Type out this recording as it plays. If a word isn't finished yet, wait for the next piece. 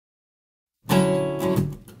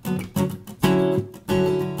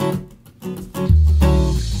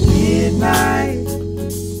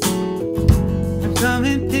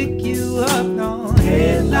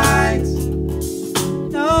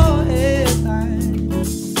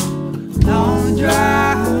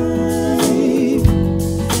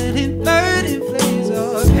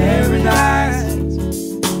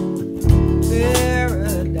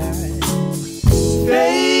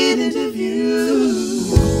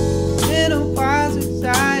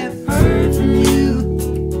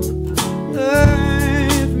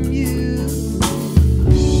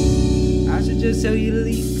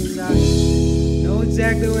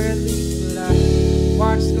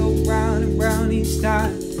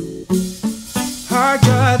start. I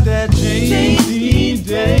got that changing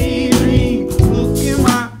daydream. Look in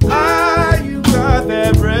my eye, you got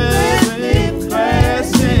that restless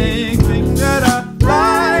classic thing that I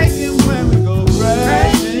like. And when we go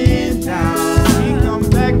crashing down, we come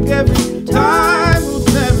back every time. We'll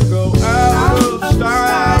never go out of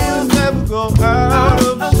style. We'll never go out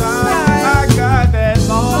of style. I got that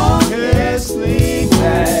long hair, slick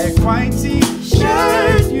back, white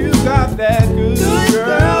t-shirt. You got that good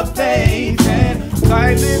girl face and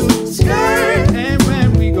tight little skirt. And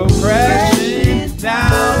when we go crashing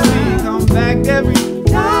down, we come back every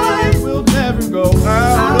time. We'll never go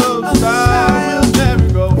out of style. We'll never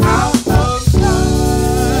go out of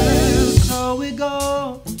style. So we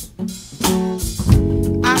go.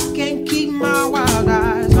 I can't keep my wild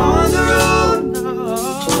eyes on the road.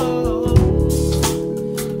 No,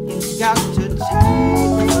 it's got to take the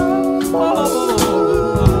road.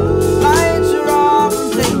 Lights are off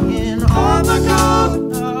and playing on the code.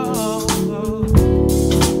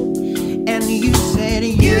 And you said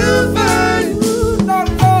you've heard, Lord,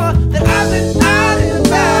 that I've been out and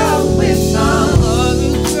about with some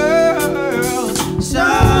other girl.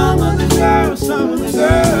 Some other girl, some other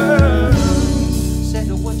girl. Said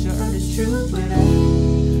that what you heard is true, but I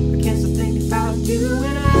can't stop thinking about you.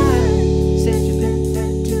 And I said you've been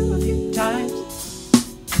there too a few times.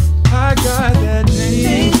 I got that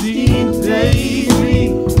changing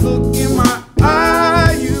daydream. Look in my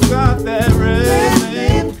eye, you got that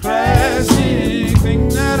red classic thing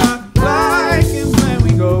that I like. And when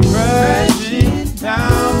we go crashing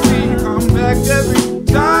down, we come back every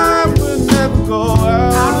time. We'll never go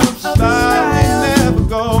out of style. We'll never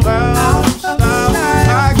go out of style.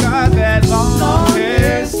 I got that long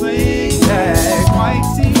hair, slick back, white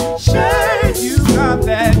t-shirt. You got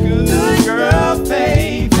that good girl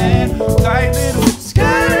face and tight little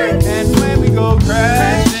skirt. And when we go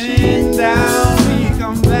crashing down, we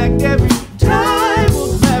come back every time.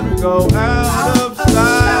 We'll never go out of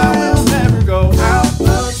style. We'll never go out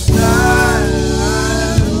of style.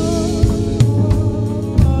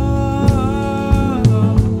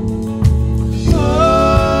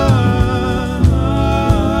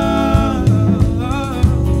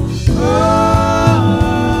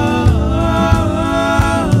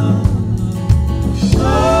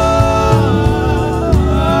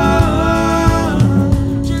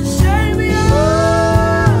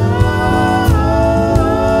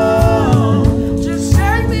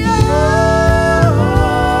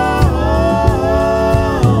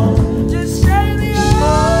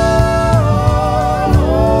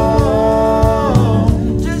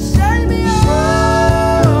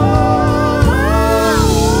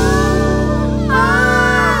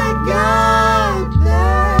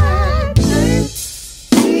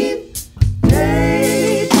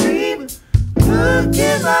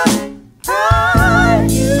 Give